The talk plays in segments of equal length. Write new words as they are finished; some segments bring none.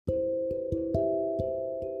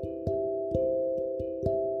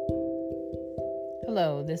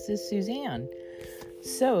Hello, this is Suzanne.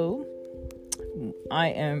 So, I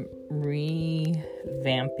am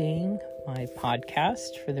revamping my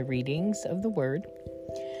podcast for the readings of the Word,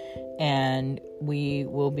 and we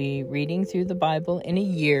will be reading through the Bible in a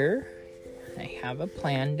year. I have a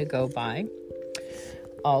plan to go by.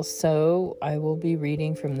 Also, I will be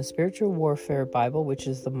reading from the Spiritual Warfare Bible, which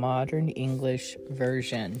is the modern English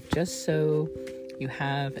version, just so you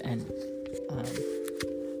have an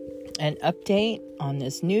update on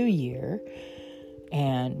this new year.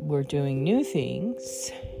 And we're doing new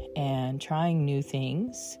things and trying new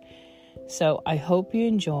things. So I hope you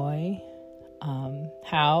enjoy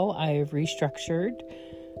how I've restructured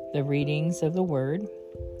the readings of the Word.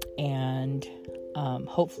 And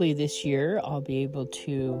hopefully this year I'll be able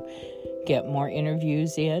to get more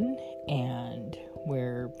interviews in, and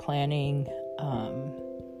we're planning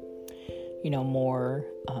more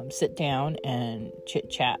sit down and chit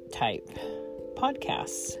chat type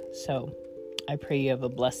podcasts. So I pray you have a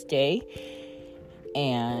blessed day,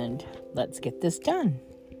 and let's get this done.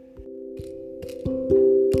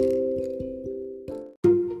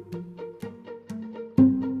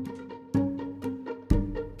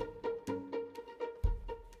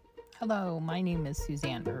 Hello, my name is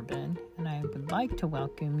Suzanne Urban, and I would like to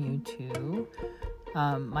welcome you to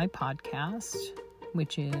my podcast,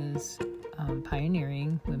 which is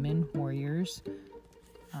Pioneering Women Warriors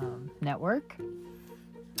Network.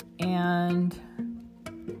 And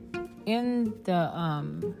in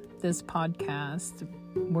this podcast,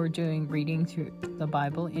 we're doing reading through the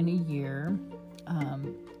Bible in a year.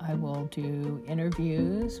 I will do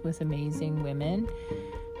interviews with amazing women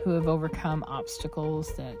who have overcome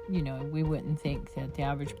obstacles that, we wouldn't think that the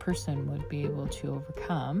average person would be able to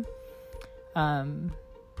overcome.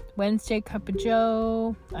 Wednesday Cup of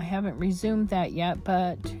Joe, I haven't resumed that yet,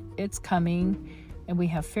 but it's coming. And we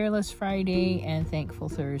have Fearless Friday and Thankful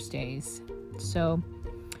Thursdays. So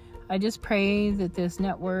I just pray that this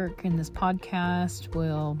network and this podcast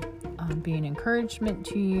will be an encouragement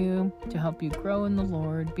to you, to help you grow in the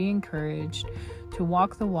Lord, be encouraged, to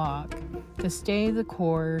walk the walk, to stay the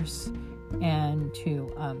course, and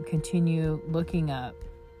to continue looking up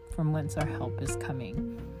from whence our help is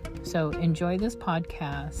coming. So enjoy this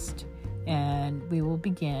podcast, and we will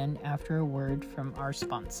begin after a word from our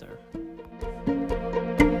sponsor.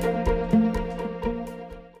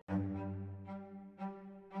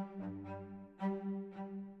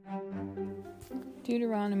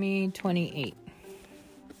 Deuteronomy 28.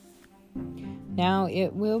 Now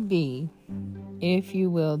it will be, if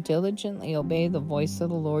you will diligently obey the voice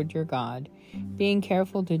of the Lord your God, being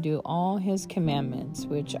careful to do all his commandments,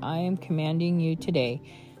 which I am commanding you today,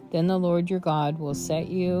 then the Lord your God will set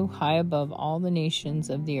you high above all the nations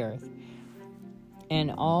of the earth.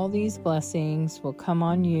 And all these blessings will come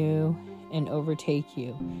on you and overtake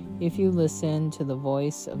you, if you listen to the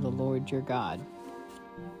voice of the Lord your God.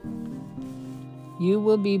 You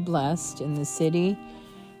will be blessed in the city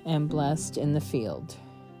and blessed in the field.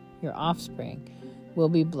 Your offspring will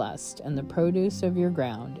be blessed, and the produce of your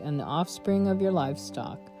ground, and the offspring of your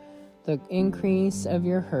livestock, the increase of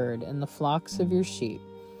your herd, and the flocks of your sheep.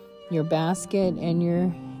 Your basket and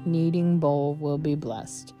your kneading bowl will be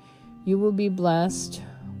blessed. You will be blessed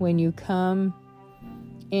when you come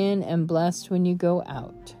in and blessed when you go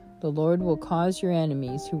out. The Lord will cause your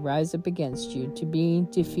enemies who rise up against you to be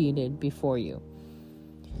defeated before you.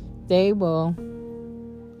 They will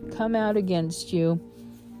come out against you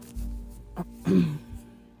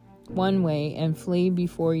one way and flee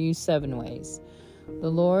before you 7 ways. The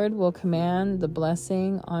Lord will command the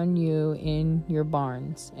blessing on you in your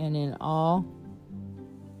barns and in all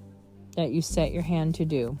that you set your hand to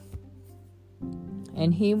do.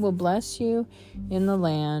 And he will bless you in the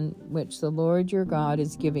land which the Lord your God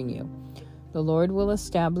is giving you. The Lord will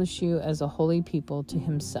establish you as a holy people to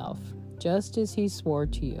himself, just as he swore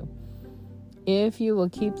to you. If you will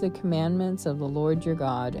keep the commandments of the Lord your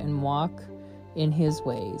God and walk in his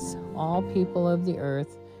ways, all people of the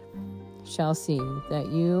earth shall see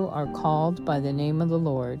that you are called by the name of the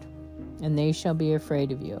Lord, and they shall be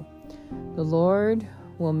afraid of you. The Lord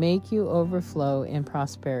will make you overflow in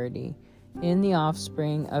prosperity, in the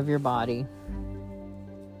offspring of your body,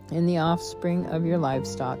 in the offspring of your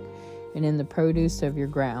livestock, and in the produce of your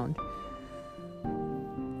ground,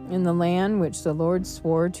 in the land which the Lord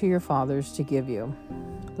swore to your fathers to give you.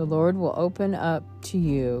 The Lord will open up to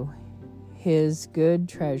you his good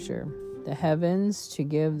treasure, the heavens, to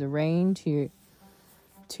give the rain to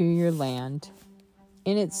your land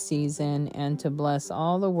in its season, and to bless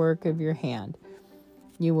all the work of your hand.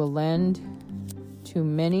 You will lend to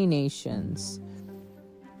many nations,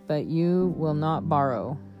 but you will not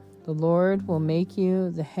borrow. The Lord will make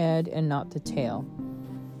you the head and not the tail.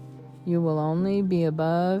 You will only be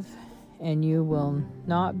above, and you will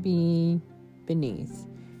not be beneath,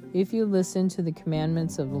 if you listen to the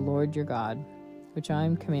commandments of the Lord your God, which I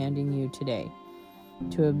am commanding you today,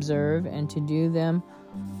 to observe and to do them.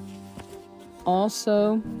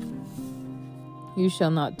 Also, you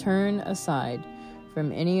shall not turn aside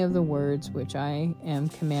from any of the words which I am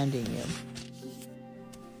commanding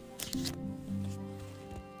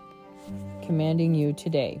you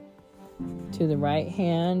today, to the right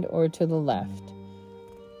hand or to the left,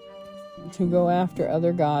 to go after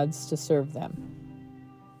other gods to serve them.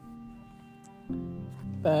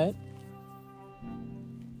 But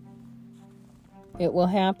it will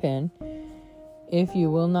happen if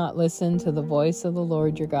you will not listen to the voice of the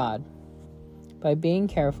Lord your God, by being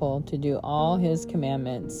careful to do all his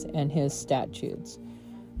commandments and his statutes,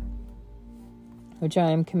 which I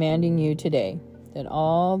am commanding you today, that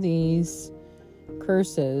all these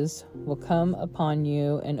curses will come upon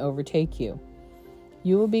you and overtake you.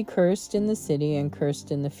 You will be cursed in the city and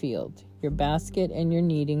cursed in the field. Your basket and your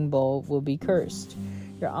kneading bowl will be cursed.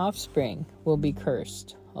 Your offspring will be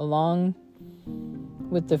cursed, along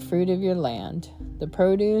with the fruit of your land, the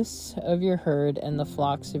produce of your herd, and the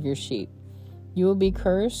flocks of your sheep. You will be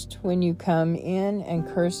cursed when you come in and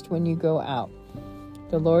cursed when you go out.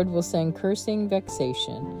 The Lord will send cursing,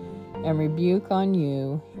 vexation, and rebuke on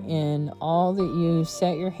you in all that you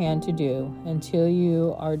set your hand to do, until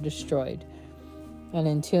you are destroyed, and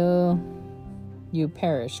until you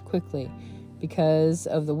perish quickly because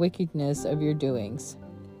of the wickedness of your doings.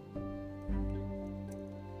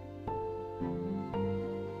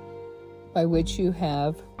 By which you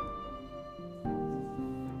have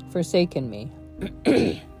forsaken me.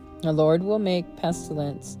 The Lord will make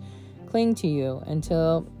pestilence cling to you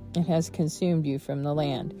until it has consumed you from the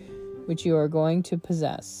land which you are going to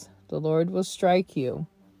possess. The Lord will strike you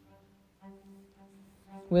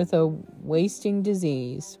with a wasting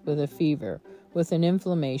disease, with a fever, with an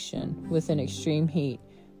inflammation, with an extreme heat,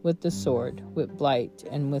 with the sword, with blight,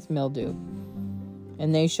 and with mildew.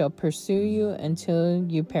 And they shall pursue you until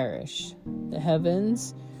you perish. The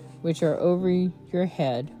heavens, which are over your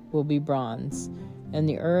head, will be bronze, and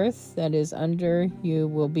the earth that is under you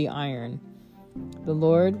will be iron. The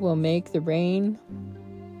Lord will make the rain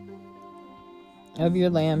of your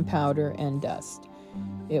land powder and dust.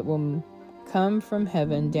 It will come from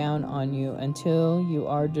heaven down on you until you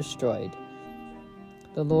are destroyed.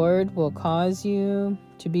 The Lord will cause you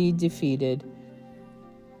to be defeated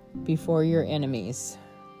before your enemies,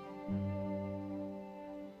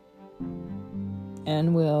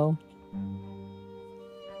 and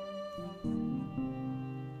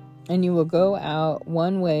you will go out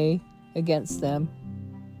one way against them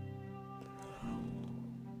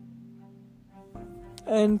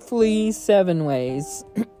and flee 7 ways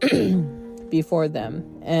before them,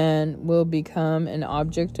 and will become an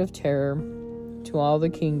object of terror to all the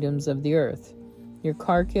kingdoms of the earth. Your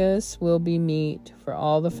carcass will be meat for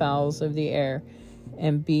all the fowls of the air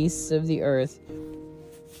and beasts of the earth,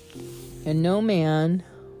 and no man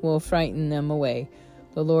will frighten them away.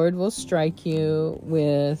 The Lord will strike you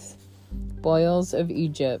with boils of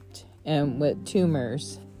Egypt, and with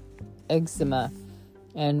tumors, eczema,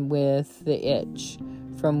 and with the itch,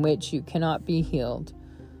 from which you cannot be healed.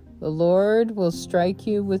 The Lord will strike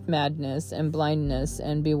you with madness and blindness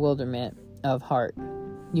and bewilderment of heart.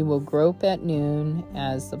 You will grope at noon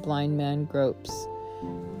as the blind man gropes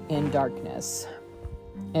in darkness,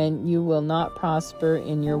 and you will not prosper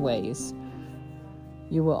in your ways.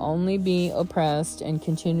 You will only be oppressed and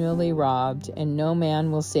continually robbed, and no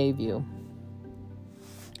man will save you.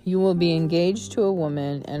 You will be engaged to a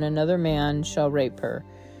woman, and another man shall rape her.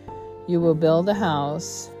 You will build a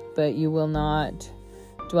house, but you will not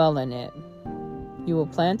dwell in it. You will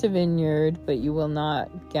plant a vineyard, but you will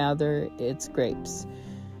not gather its grapes.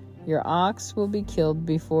 Your ox will be killed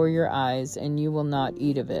before your eyes, and you will not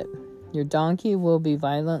eat of it. Your donkey will be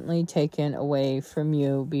violently taken away from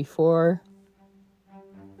you before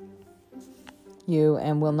you,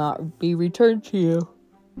 and will not be returned to you.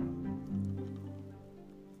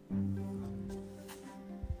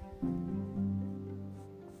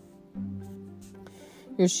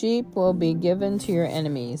 Your sheep will be given to your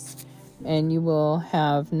enemies, and you will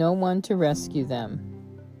have no one to rescue them.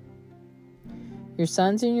 Your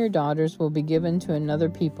sons and your daughters will be given to another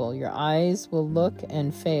people. Your eyes will look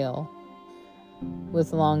and fail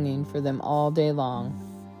with longing for them all day long.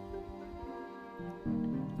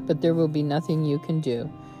 But there will be nothing you can do.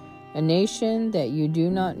 A nation that you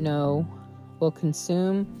do not know will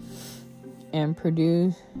consume and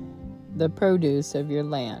produce the produce of your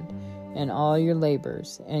land, and all your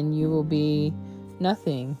labors, and you will be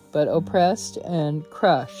nothing but oppressed and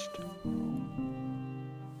crushed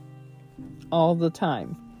all the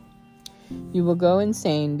time. You will go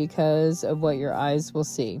insane because of what your eyes will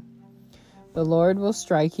see. The Lord will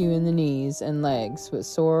strike you in the knees and legs with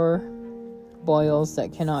sore boils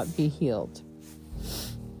that cannot be healed,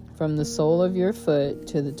 from the sole of your foot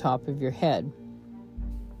to the top of your head.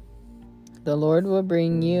 The Lord will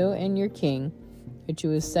bring you and your king, which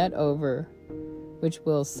will set over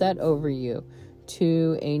you,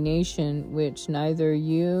 to a nation which neither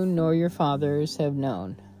you nor your fathers have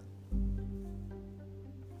known.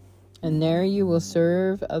 And there you will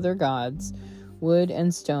serve other gods, wood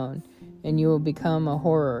and stone, and you will become a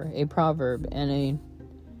horror, a proverb, and an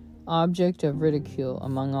object of ridicule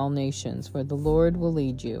among all nations, where the Lord will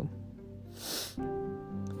lead you.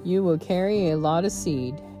 You will carry a lot of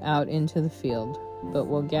seed out into the field, but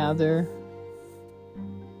will gather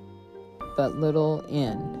but little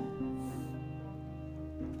in,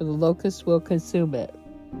 for the locust will consume it.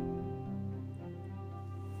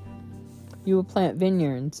 You will plant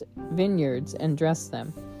vineyards and dress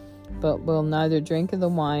them, but will neither drink of the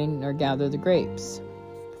wine nor gather the grapes,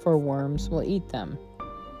 for worms will eat them.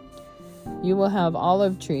 You will have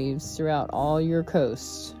olive trees throughout all your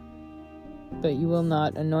coasts, but you will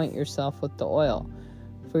not anoint yourself with the oil,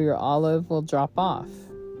 for your olive will drop off.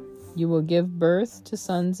 You will give birth to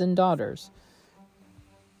sons and daughters,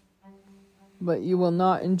 but you will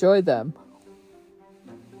not enjoy them,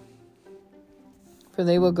 for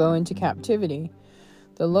they will go into captivity.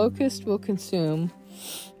 The locust will consume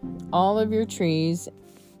all of your trees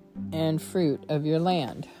and fruit of your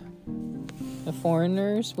land. The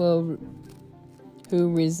foreigners who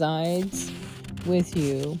resides with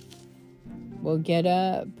you will get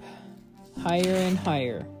up higher and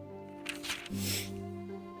higher,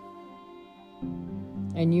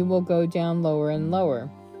 and you will go down lower and lower.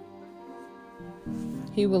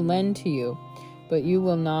 He will lend to you, but you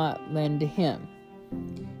will not lend to him.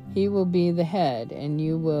 He will be the head, and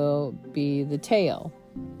you will be the tail.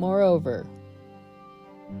 Moreover,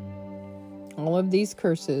 all of these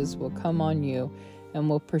curses will come on you and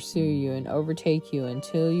will pursue you and overtake you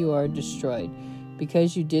until you are destroyed,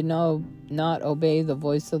 because you did not obey the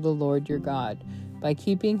voice of the Lord your God, by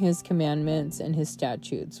keeping his commandments and his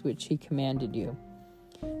statutes, which he commanded you.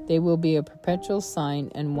 They will be a perpetual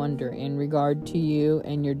sign and wonder in regard to you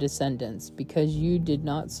and your descendants, because you did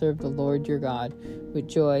not serve the Lord your God with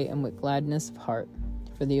joy and with gladness of heart,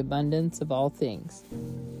 for the abundance of all things.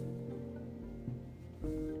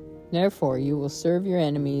 Therefore you will serve your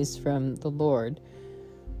enemies from the Lord,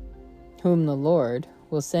 whom the Lord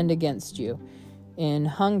will send against you, in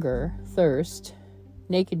hunger, thirst,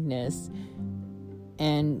 nakedness,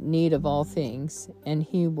 and need of all things, and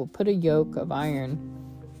he will put a yoke of iron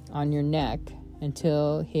on your neck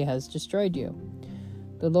until he has destroyed you.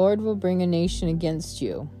 The Lord will bring a nation against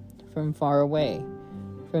you from far away,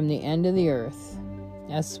 from the end of the earth,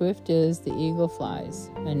 as swift as the eagle flies,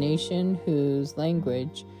 a nation whose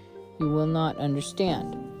language you will not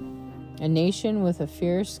understand, a nation with a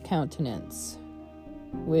fierce countenance,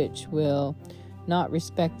 which will not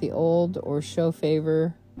respect the old or show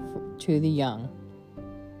favor to the young.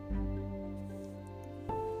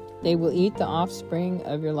 They will eat the offspring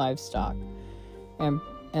of your livestock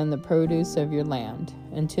and the produce of your land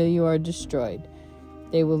until you are destroyed.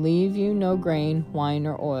 They will leave you no grain, wine,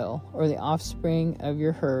 or oil, or the offspring of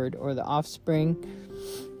your herd, or the offspring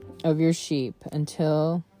of your sheep,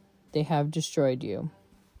 until they have destroyed you.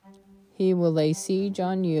 He will lay siege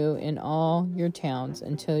on you in all your towns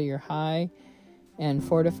until your high and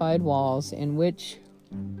fortified walls, in which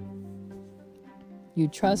you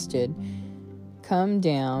trusted, come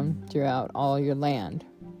down throughout all your land.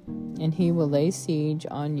 And he will lay siege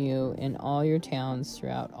on you in all your towns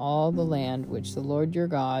throughout all the land which the Lord your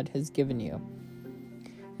God has given you.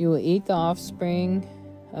 You will eat the offspring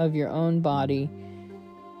of your own body,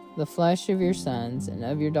 the flesh of your sons and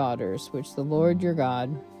of your daughters, which the Lord your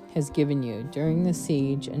God has given you during the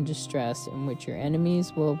siege and distress in which your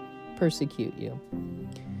enemies will persecute you.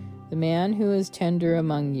 The man who is tender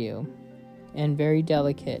among you and very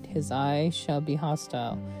delicate, his eye shall be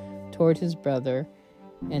hostile toward his brother,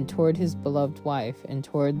 and toward his beloved wife, and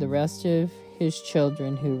toward the rest of his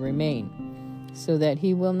children who remain, so that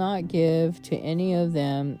he will not give to any of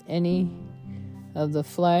them any of the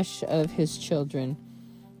flesh of his children,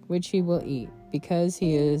 which he will eat, because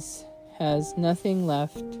he has nothing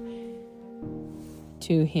left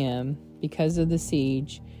to him because of the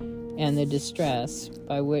siege and the distress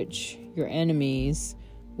by which your enemies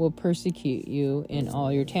will persecute you in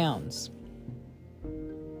all your towns.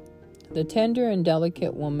 the tender and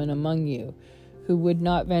delicate woman among you, who would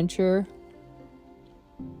not venture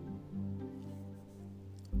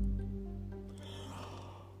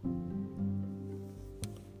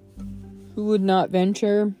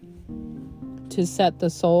to set the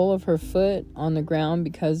sole of her foot on the ground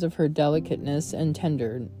because of her delicateness and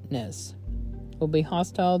tenderness, will be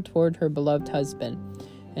hostile toward her beloved husband,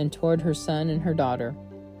 and toward her son and her daughter,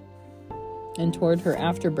 and toward her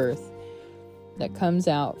afterbirth that comes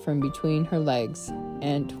out from between her legs,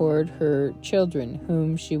 and toward her children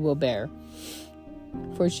whom she will bear.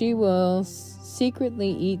 For she will secretly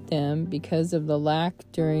eat them because of the lack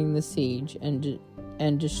during the siege and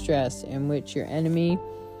distress in which your enemy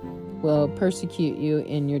will persecute you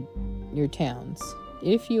in your towns.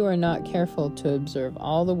 If you are not careful to observe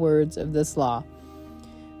all the words of this law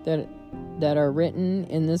that are written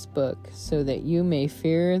in this book, so that you may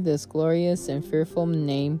fear this glorious and fearful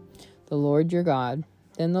name, the Lord your God,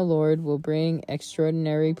 then the Lord will bring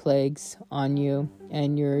extraordinary plagues on you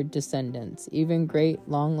and your descendants, even great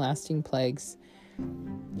long-lasting plagues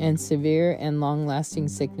and severe and long-lasting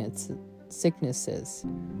sicknesses.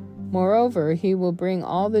 Moreover, he will bring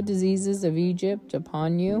all the diseases of Egypt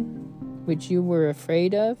upon you, which you were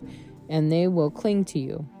afraid of, and they will cling to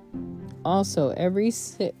you. Also, every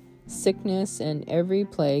sickness and every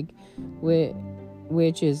plague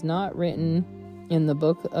which is not written in the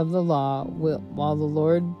book of the law will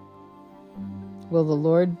the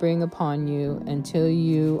Lord bring upon you until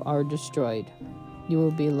you are destroyed. You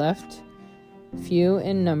will be left few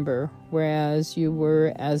in number, whereas you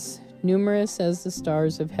were as numerous as the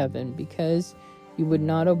stars of heaven, because you would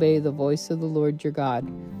not obey the voice of the Lord your God.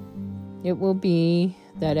 It will be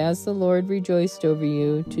that as the Lord rejoiced over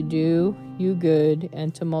you to do you good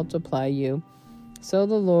and to multiply you, so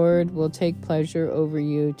the Lord will take pleasure over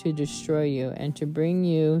you to destroy you and to bring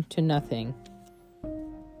you to nothing.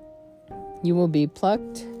 You will be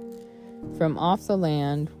plucked from off the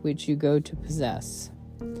land which you go to possess.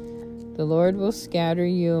 The Lord will scatter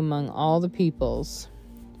you among all the peoples,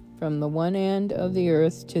 from the one end of the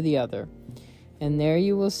earth to the other, and there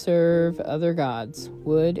you will serve other gods,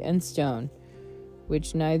 wood and stone,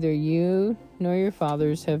 which neither you nor your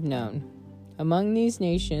fathers have known. Among these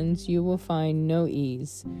nations you will find no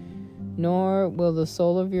ease, nor will the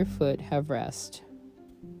sole of your foot have rest.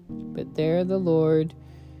 But there the Lord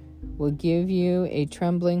will give you a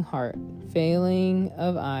trembling heart, failing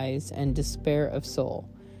of eyes, and despair of soul.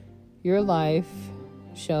 Your life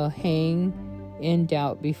shall hang in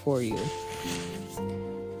doubt before you.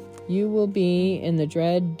 You will be in the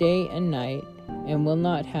dread day and night, and will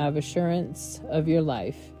not have assurance of your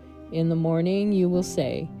life. In the morning you will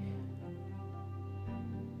say,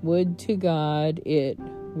 would to God it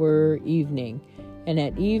were evening. And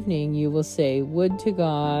at evening you will say, would to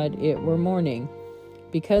God it were morning.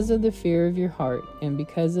 Because of the fear of your heart, and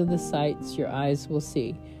because of the sights your eyes will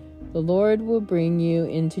see, the Lord will bring you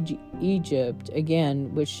into Egypt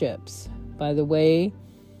again with ships, by the way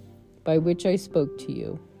by which I spoke to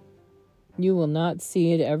you. You will not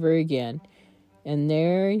see it ever again, and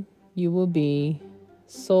there you will be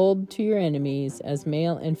sold to your enemies as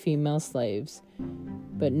male and female slaves,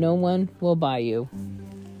 but no one will buy you.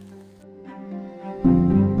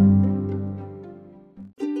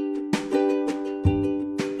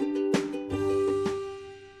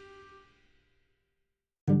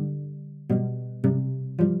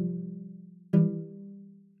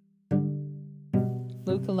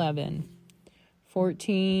 Luke 11,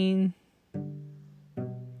 14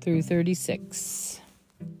 through 36.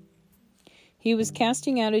 He was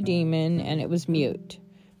casting out a demon, and it was mute.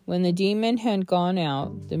 When the demon had gone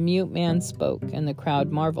out, the mute man spoke, and the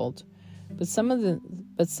crowd marveled. But some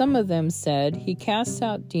of them said, he casts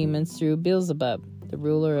out demons through Beelzebub, the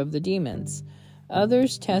ruler of the demons.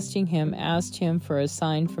 Others, testing him, asked him for a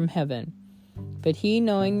sign from heaven. But he,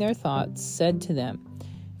 knowing their thoughts, said to them,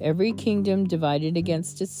 every kingdom divided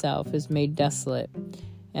against itself is made desolate,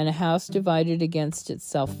 and a house divided against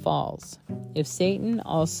itself falls. If Satan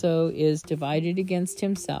also is divided against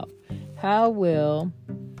himself, how will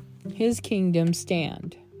his kingdom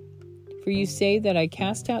stand? For you say that I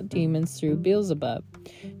cast out demons through Beelzebub.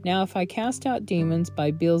 Now if I cast out demons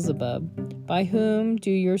by Beelzebub, by whom do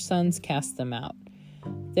your sons cast them out?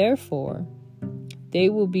 Therefore, they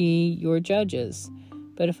will be your judges.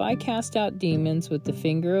 But if I cast out demons with the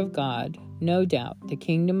finger of God, no doubt the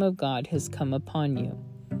kingdom of God has come upon you.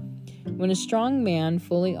 When a strong man,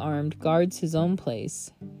 fully armed, guards his own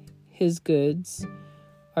place, his goods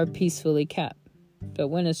are peacefully kept. But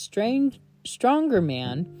when a stronger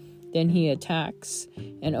man than he attacks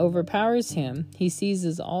and overpowers him, he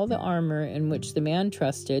seizes all the armor in which the man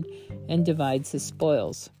trusted and divides his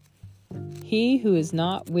spoils. He who is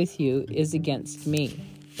not with you is against me,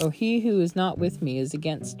 or he who is not with me is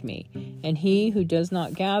against me, and he who does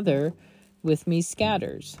not gather with me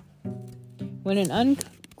scatters. When an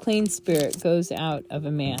unclean spirit goes out of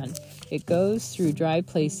a man, it goes through dry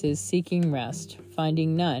places seeking rest.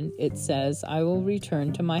 Finding none, it says, I will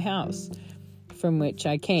return to my house, from which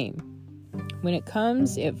I came. When it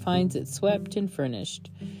comes, it finds it swept and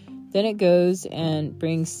furnished. Then it goes and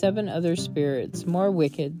brings 7 other spirits more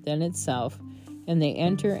wicked than itself, and they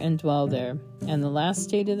enter and dwell there. And the last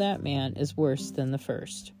state of that man is worse than the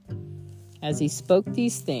first. As he spoke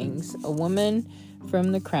these things, a woman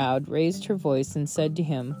from the crowd raised her voice and said to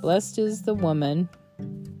him, Blessed is the woman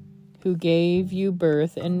who gave you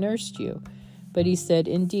birth and nursed you. But he said,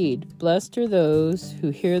 Indeed, blessed are those who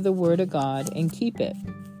hear the word of God and keep it.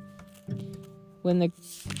 When the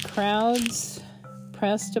crowds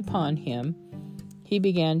pressed upon him, he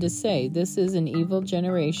began to say, This is an evil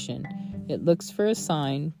generation. It looks for a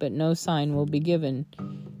sign, but no sign will be given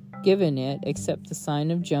it except the sign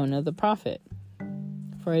of Jonah the prophet.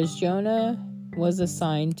 For as Jonah was a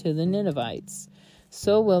sign to the Ninevites,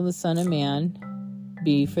 so will the Son of Man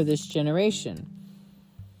be for this generation.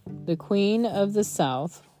 The queen of the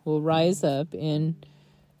south will rise up in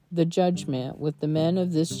the judgment with the men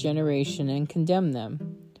of this generation and condemn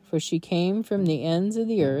them. For she came from the ends of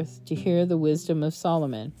the earth to hear the wisdom of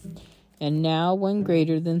Solomon. And now one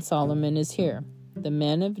greater than Solomon is here. The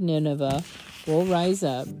men of Nineveh will rise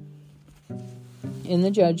up in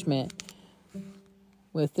the judgment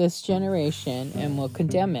with this generation and will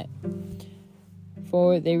condemn it.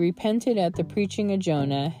 For they repented at the preaching of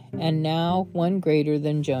Jonah, and now one greater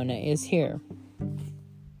than Jonah is here.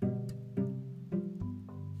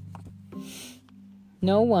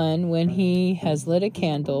 No one, when he has lit a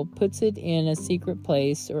candle, puts it in a secret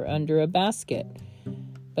place or under a basket,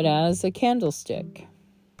 but as a candlestick,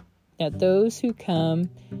 that those who come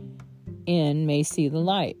in may see the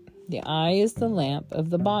light. The eye is the lamp of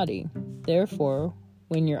the body. Therefore,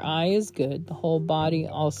 when your eye is good, the whole body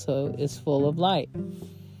also is full of light.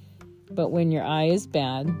 But when your eye is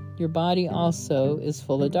bad, your body also is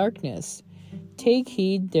full of darkness. Take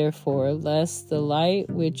heed, therefore, lest the light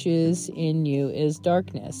which is in you is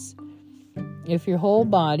darkness. If your whole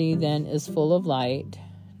body then is full of light,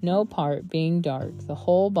 no part being dark, the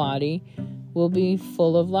whole body will be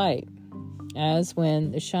full of light, as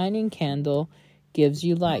when the shining candle gives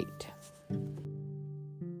you light.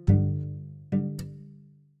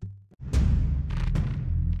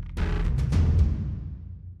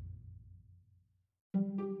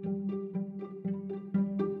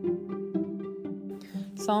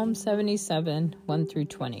 Psalm 77,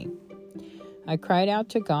 1-20. I cried out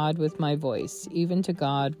to God with my voice, even to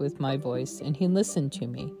God with my voice, and he listened to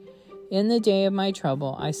me. In the day of my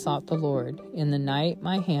trouble I sought the Lord. In the night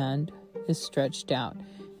my hand is stretched out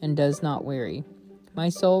and does not weary. My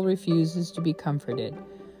soul refuses to be comforted.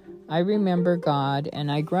 I remember God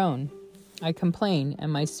and I groan. I complain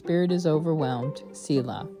and my spirit is overwhelmed.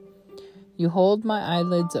 Selah. You hold my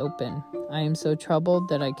eyelids open. I am so troubled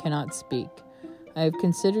that I cannot speak. I have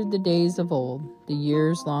considered the days of old, the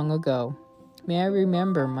years long ago. May I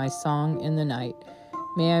remember my song in the night.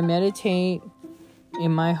 May I meditate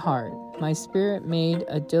in my heart. My spirit made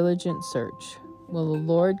a diligent search. Will the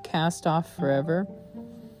Lord cast off forever?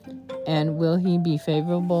 And will he be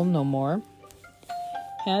favorable no more?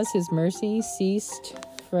 Has his mercy ceased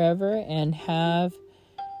forever, and have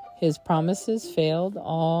his promises failed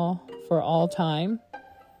for all time?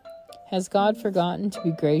 Has God forgotten to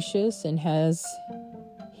be gracious, and has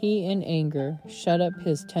he in anger shut up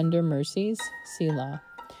his tender mercies? Selah.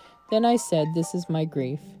 Then I said, This is my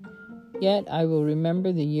grief. Yet I will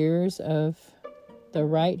remember the years of the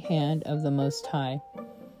right hand of the Most High.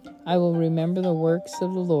 I will remember the works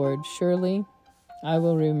of the Lord. Surely I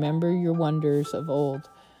will remember your wonders of old.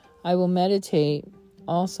 I will meditate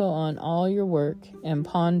also on all your work and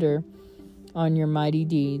ponder on your mighty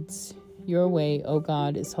deeds. Your way, O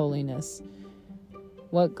God, is holiness.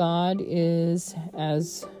 What God is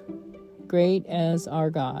as great as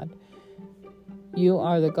our God? You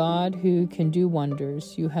are the God who can do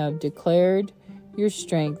wonders. You have declared your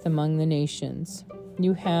strength among the nations.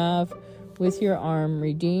 You have, with your arm,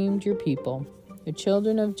 redeemed your people, the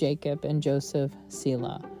children of Jacob and Joseph.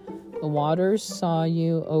 Selah. The waters saw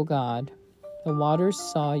you, O God. The waters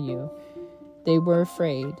saw you. They were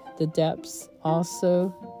afraid. The depths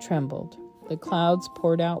also trembled. The clouds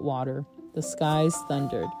poured out water. The skies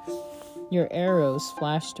thundered. Your arrows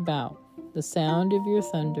flashed about. The sound of your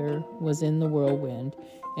thunder was in the whirlwind,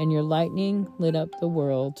 and your lightning lit up the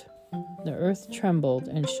world. The earth trembled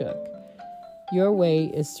and shook. Your way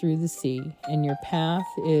is through the sea, and your path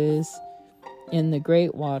is in the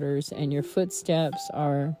great waters, and your footsteps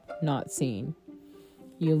are not seen.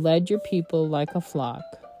 You led your people like a flock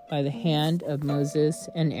by the hand of Moses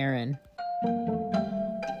and Aaron.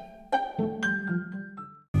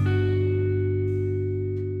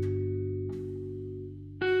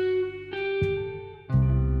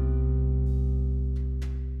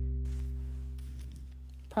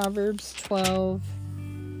 Proverbs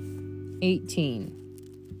 12:18.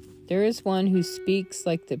 There is one who speaks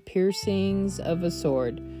like the piercings of a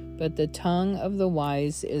sword, but the tongue of the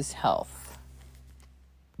wise is health.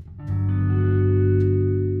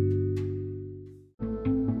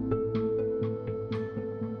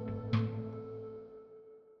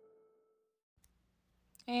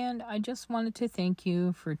 And I just wanted to thank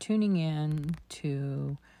you for tuning in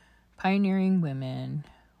to Pioneering Women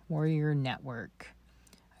Warrior Network.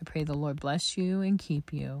 I pray the Lord bless you and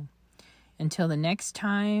keep you. Until the next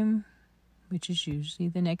time, which is usually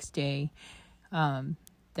the next day,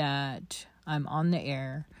 that I'm on the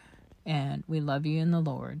air, and we love you in the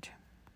Lord.